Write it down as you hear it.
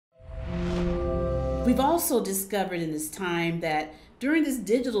We've also discovered in this time that during this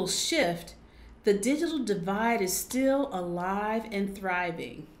digital shift, the digital divide is still alive and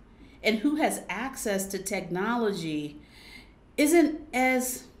thriving. And who has access to technology isn't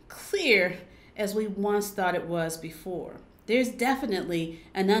as clear as we once thought it was before. There's definitely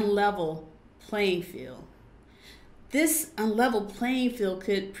an unlevel playing field. This unlevel playing field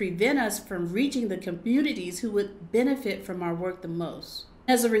could prevent us from reaching the communities who would benefit from our work the most.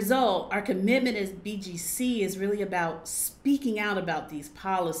 As a result, our commitment as BGC is really about speaking out about these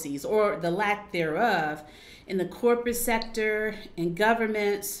policies, or the lack thereof, in the corporate sector and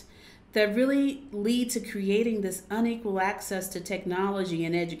governments that really lead to creating this unequal access to technology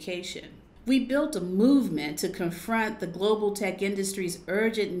and education. We built a movement to confront the global tech industry's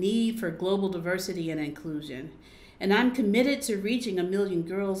urgent need for global diversity and inclusion. And I'm committed to reaching 1 million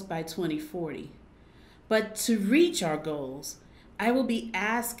girls by 2040. But to reach our goals, I will be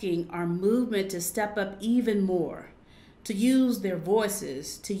asking our movement to step up even more, to use their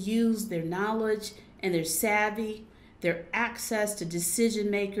voices, to use their knowledge and their savvy, their access to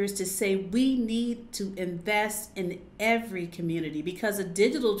decision makers, to say we need to invest in every community, because a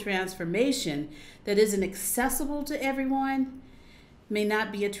digital transformation that isn't accessible to everyone may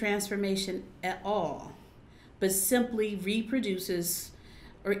not be a transformation at all, but simply reproduces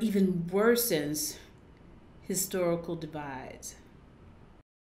or even worsens historical divides.